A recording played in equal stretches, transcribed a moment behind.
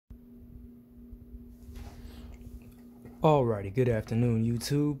Alrighty, good afternoon,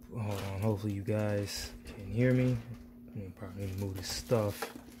 YouTube. Hold on, hopefully you guys can hear me. Probably need to move this stuff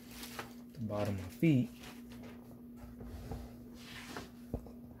at the bottom of my feet.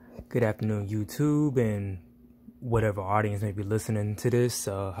 Good afternoon, YouTube, and whatever audience may be listening to this.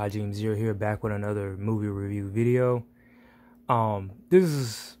 Hajim Zero here, back with another movie review video. This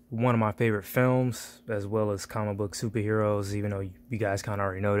is one of my favorite films, as well as comic book superheroes, even though you guys kind of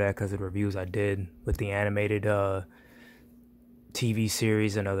already know that because of the reviews I did with the animated TV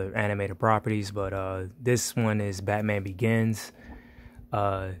series and other animated properties. But this one is Batman Begins.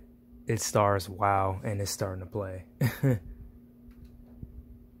 It stars WoW, and it's starting to play.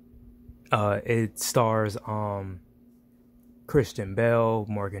 It stars Christian Bale,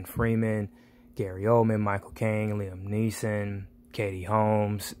 Morgan Freeman, Gary Oldman, Michael Caine, Liam Neeson, Katie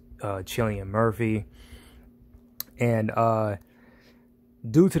Holmes, Cillian Murphy. And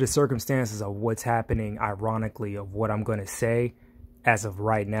due to the circumstances of what's happening, ironically, of what I'm going to say, as of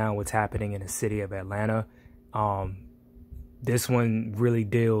right now, what's happening in the city of Atlanta, this one really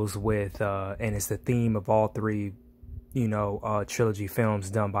deals with, and it's the theme of all three, trilogy films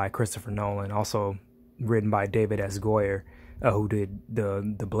done by Christopher Nolan, also written by David S. Goyer, who did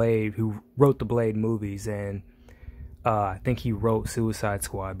the Blade, who wrote the Blade movies, and I think he wrote Suicide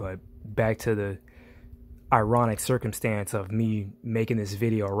Squad. But back to the ironic circumstance of me making this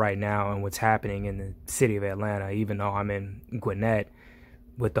video right now and what's happening in the city of Atlanta, even though I'm in Gwinnett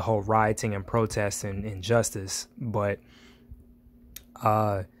with the whole rioting and protests and injustice. But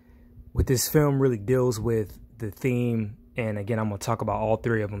what this film really deals with, the theme, and again, I'm going to talk about all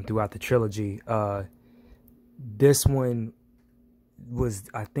three of them throughout the trilogy. This one was,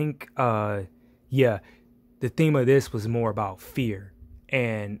 I think, the theme of this was more about fear.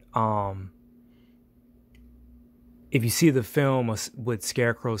 And if you see the film with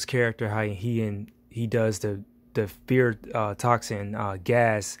Scarecrow's character, how he does the fear toxin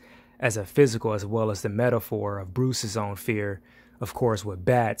gas as a physical as well as the metaphor of Bruce's own fear, of course, with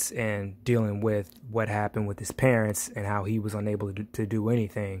bats and dealing with what happened with his parents and how he was unable to do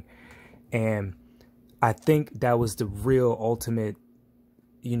anything. And I think that was the real ultimate,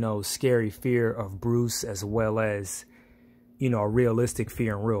 scary fear of Bruce, as well as, a realistic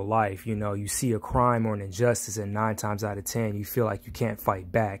fear in real life. You see a crime or an injustice, and 9 times out of 10, you feel like you can't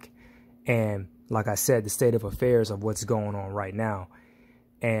fight back. And like I said, the state of affairs of what's going on right now.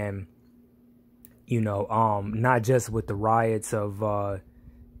 And, not just with the riots of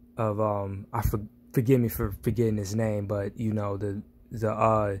forgive me for forgetting his name, but, the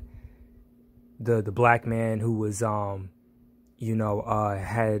black man who was,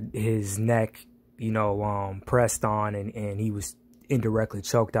 had his neck, pressed on, and he was indirectly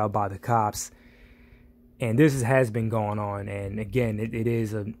choked out by the cops. And this has been going on. And again, it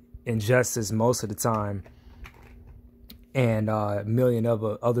is an injustice most of the time. And a million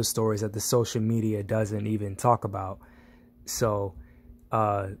other stories that the social media doesn't even talk about. So,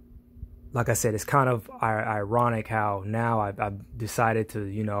 like I said, it's kind of ironic how now I've decided to,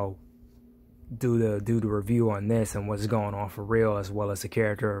 do the review on this and what's going on for real, as well as the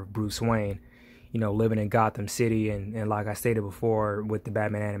character of Bruce Wayne, living in Gotham City. And like I stated before, with the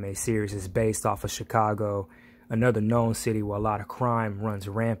Batman anime series, it's based off of Chicago, another known city where a lot of crime runs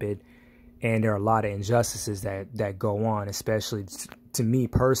rampant. And there are a lot of injustices that go on, especially to me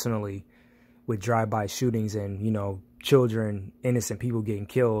personally, with drive-by shootings and, children, innocent people getting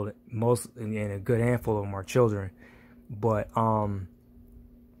killed. And a good handful of them are children. But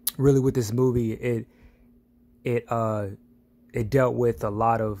really, with this movie, it dealt with a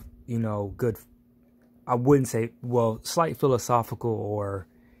lot of, good, I wouldn't say, slight philosophical or,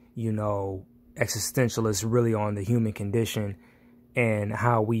 existentialist, really on the human condition and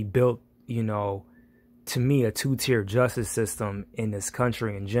how we built, to me, a two-tier justice system in this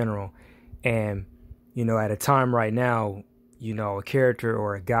country in general. And, at a time right now, a character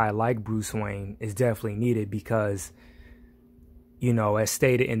or a guy like Bruce Wayne is definitely needed because, as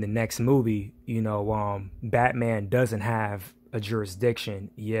stated in the next movie, Batman doesn't have a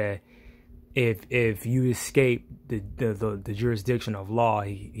jurisdiction. Yeah, if you escape the jurisdiction of law,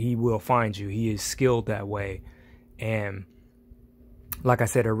 he will find you. He is skilled that way. And like I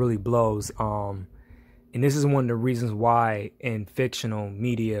said, it really blows. And this is one of the reasons why in fictional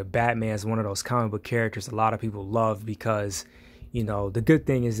media, Batman is one of those comic book characters a lot of people love, because, the good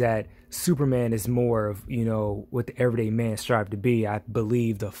thing is that Superman is more of, what the everyday man strive to be. I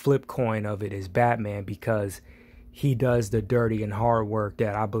believe the flip coin of it is Batman, because he does the dirty and hard work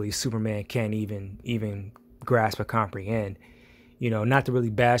that I believe Superman can't even grasp or comprehend. Not to really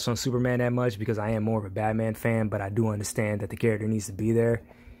bash on Superman that much, because I am more of a Batman fan, but I do understand that the character needs to be there,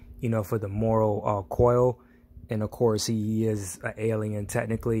 for the moral coil And of course, he is an alien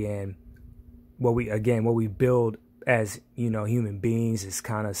technically. And what we build as, human beings is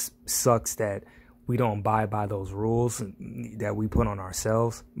kind of sucks that we don't abide by those rules that we put on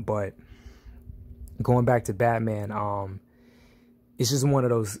ourselves. But going back to Batman, it's just one of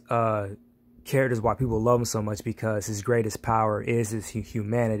those characters why people love him so much, because his greatest power is his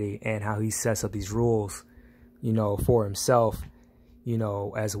humanity and how he sets up these rules, for himself,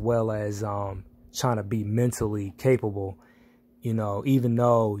 as well as trying to be mentally capable. Even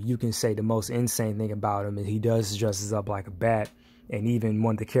though you can say the most insane thing about him is he does dresses up like a bat. And even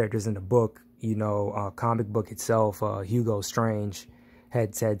one of the characters in the book, comic book itself, Hugo Strange,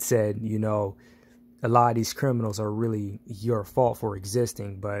 had said, a lot of these criminals are really your fault for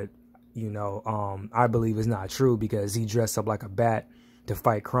existing. But, I believe it's not true, because he dressed up like a bat to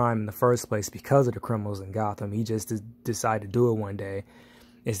fight crime in the first place because of the criminals in Gotham. He just decided to do it one day.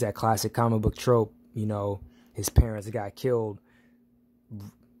 It's that classic comic book trope, his parents got killed.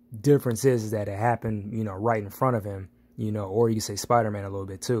 Difference is that it happened, right in front of him, or you could say Spider-Man a little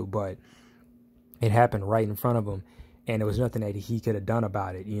bit too, but it happened right in front of him, and there was nothing that he could have done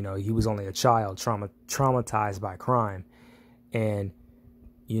about it. He was only a child, traumatized by crime. And,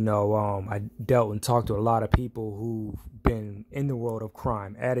 I dealt and talked to a lot of people who've been in the world of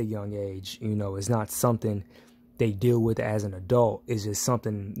crime at a young age. It's not something they deal with as an adult. It's just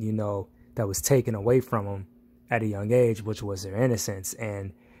something, that was taken away from them at a young age, which was their innocence.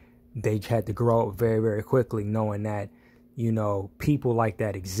 And they had to grow up very, very quickly, knowing that, people like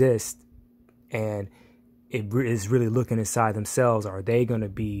that exist. And it is really looking inside themselves. Are they going to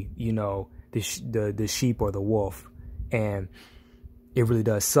be, the sheep or the wolf? And it really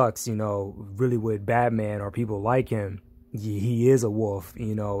does sucks, really with Batman or people like him. He is a wolf,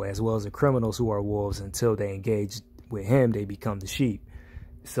 as well as the criminals who are wolves. Until they engage with him, they become the sheep.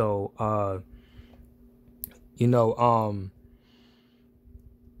 So,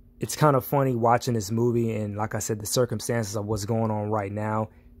 it's kind of funny watching this movie, and like I said, the circumstances of what's going on right now,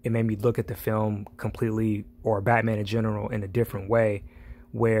 it made me look at the film completely, or Batman in general, in a different way,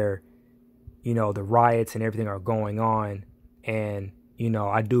 where, the riots and everything are going on. And,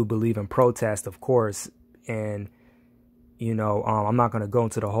 I do believe in protest, of course. And, I'm not going to go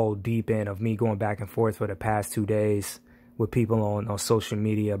into the whole deep end of me going back and forth for the past 2 days with people on social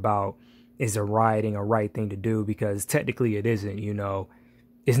media about, is the rioting a right thing to do? Because technically it isn't,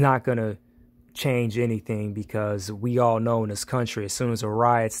 It's not going to change anything, because we all know in this country, as soon as a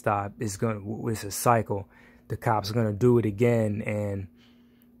riot stops, it's a cycle. The cops are going to do it again. And,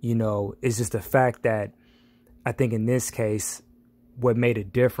 it's just the fact that I think in this case, what made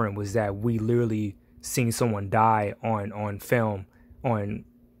it different was that we literally seen someone die on film, on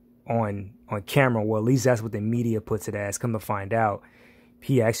camera. Well, at least that's what the media puts it as. Come to find out,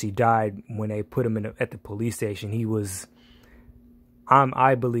 he actually died when they put him at the police station. He was,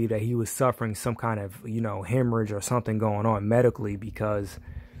 I believe that he was suffering some kind of, hemorrhage or something going on medically, because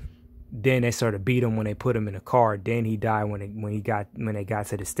then they started beat him when they put him in a car. Then he died when they got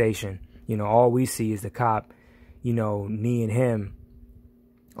to the station. All we see is the cop, kneeing him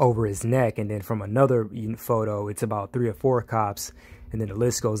over his neck. And then from another photo, it's about 3 or 4 cops, and then the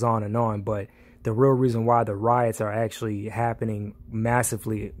list goes on and on. But the real reason why the riots are actually happening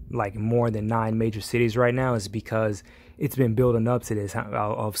massively, like more than 9 major cities right now, is because it's been building up to this,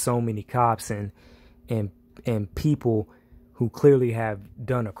 of so many cops and people who clearly have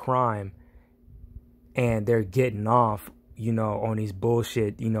done a crime, and they're getting off, on these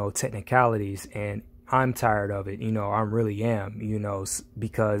bullshit, technicalities. And I'm tired of it, I really am,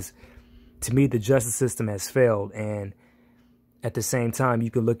 because to me, the justice system has failed. And at the same time, you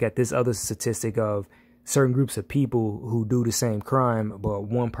could look at this other statistic of certain groups of people who do the same crime, but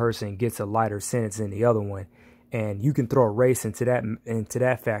one person gets a lighter sentence than the other one. And you can throw race into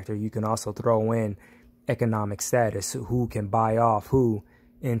that factor. You can also throw in economic status, who can buy off who,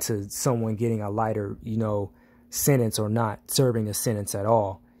 into someone getting a lighter, sentence, or not serving a sentence at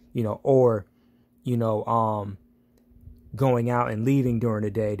all, or, going out and leaving during the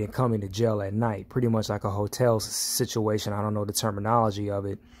day, then coming to jail at night, pretty much like a hotel situation. I don't know the terminology of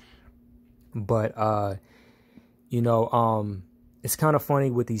it, but, it's kind of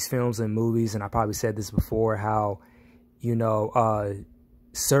funny with these films and movies, and I probably said this before, how,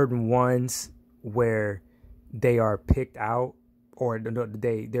 certain ones where they are picked out, or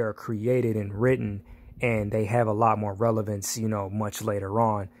they are created and written, and they have a lot more relevance, much later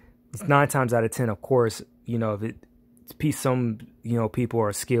on. It's 9 times out of 10, of course, if some, people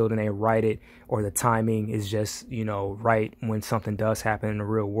are skilled and they write it, or the timing is just, right when something does happen in the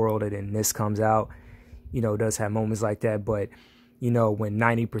real world, and then this comes out, does have moments like that. But you know, when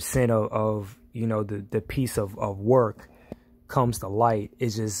 90% of you know, the piece of work comes to light,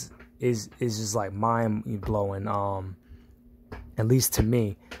 is just like mind blowing, at least to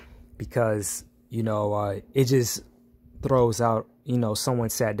me, because, you know, it just throws out, you know, someone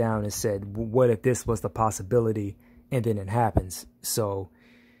sat down and said, what if this was the possibility, and then it happens. So,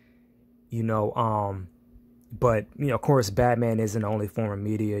 you know, but, you know, of course, Batman isn't the only form of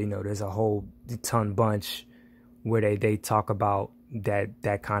media. You know, there's a whole ton bunch where they talk about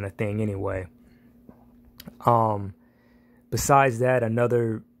that kind of thing anyway. Besides that,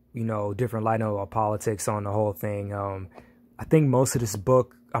 another, you know, different light of politics on the whole thing. I think most of this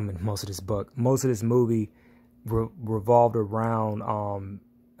movie revolved around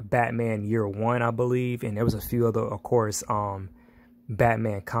Batman Year One, I believe, and there was a few other, of course,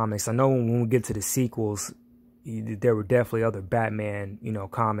 Batman comics. I know when we get to the sequels, there were definitely other Batman, you know,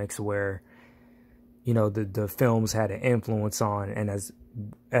 comics where, you know, the films had an influence on, and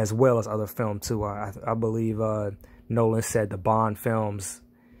as well as other films too. I believe Nolan said the Bond films,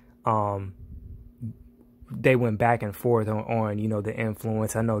 they went back and forth on you know, the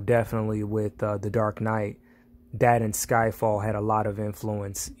influence. I know definitely with The Dark Knight, that and Skyfall had a lot of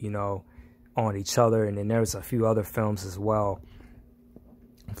influence, you know, on each other. And then there was a few other films as well.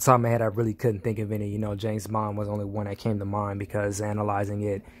 Off the top of my head, I really couldn't think of any. You know, James Bond was the only one that came to mind, because analyzing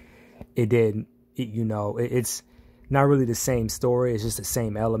it, you know, it's not really the same story. It's just the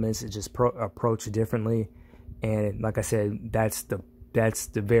same elements. It's just approached differently. And like I said, that's the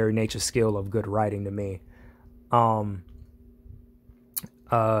very nature skill of good writing to me.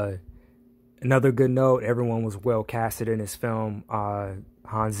 Another good note, everyone was well casted in this film.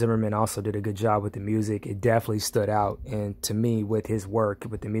 Hans Zimmerman also did a good job with the music. It definitely stood out, and to me, with his work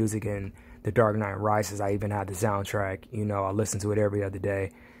with the music in The Dark Knight Rises, I even had the soundtrack. You know, I listen to it every other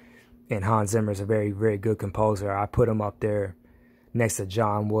day. And Hans Zimmer is a very, very good composer. I put him up there next to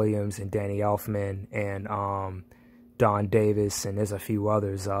John Williams and Danny Elfman and Don Davis, and there's a few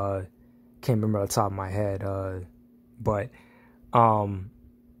others. Can't remember off the top of my head. But going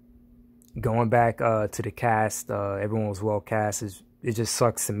back to the cast, everyone was well cast. It just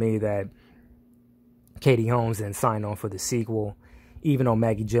sucks to me that Katie Holmes didn't sign on for the sequel, even though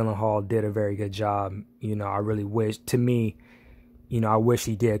Maggie Gyllenhaal did a very good job. You know, I really wish, to me, you know, I wish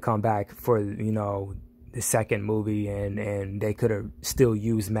he did come back for, you know, the second movie, and they could have still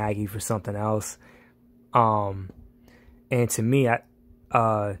used Maggie for something else. And to me, a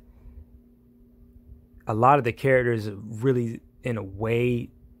lot of the characters really, in a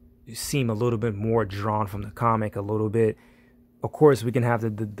way, seem a little bit more drawn from the comic a little bit. Of course, we can have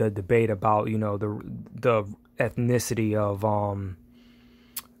the debate about, you know, the ethnicity of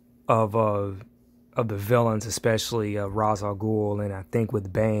the villains, especially Ra's al Ghul, and I think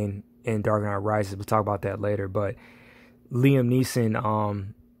with Bane in Dark Knight Rises, we'll talk about that later. But Liam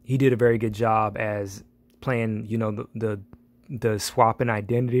Neeson, he did a very good job as playing, you know, the swapping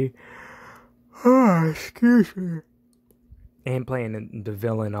identity. Oh, excuse me. And playing the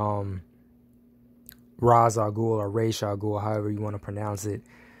villain, Ra's al Ghul, or Ra's al Ghul, however you want to pronounce it.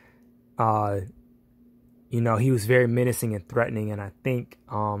 You know, he was very menacing and threatening, and I think,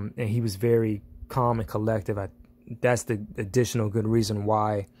 and he was very calm and collective. That's the additional good reason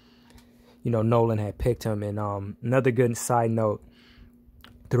why, you know, Nolan had picked him. And another good side note,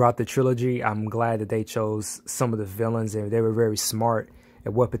 throughout the trilogy, I'm glad that they chose some of the villains, and they were very smart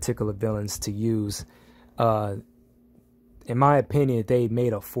at what particular villains to use. In my opinion, if they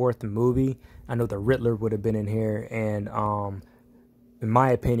made a fourth movie, I know the Riddler would have been in here, and in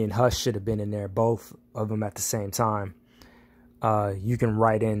my opinion, Hush should have been in there, both of them at the same time. You can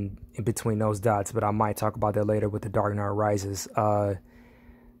write in between those dots, but I might talk about that later with The Dark Knight Rises.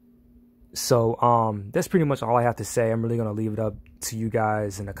 So that's pretty much all I have to say. I'm really going to leave it up to you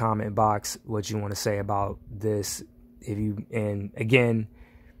guys in the comment box what you want to say about this. And again,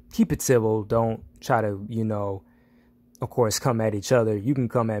 keep it civil. Don't try to, you know, of course, come at each other. You can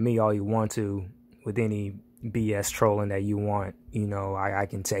come at me all you want to with any BS trolling that you want. You know, I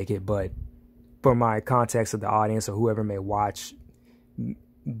can take it, but for my context of the audience or whoever may watch,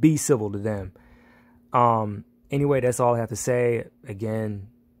 be civil to them. Anyway, that's all I have to say. Again,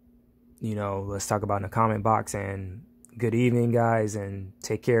 you know, let's talk about in the comment box, and good evening, guys, and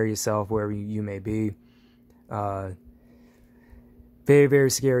take care of yourself wherever you may be. Very, very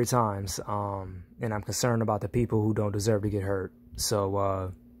scary times, and I'm concerned about the people who don't deserve to get hurt.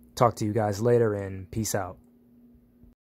 So talk to you guys later, and peace out.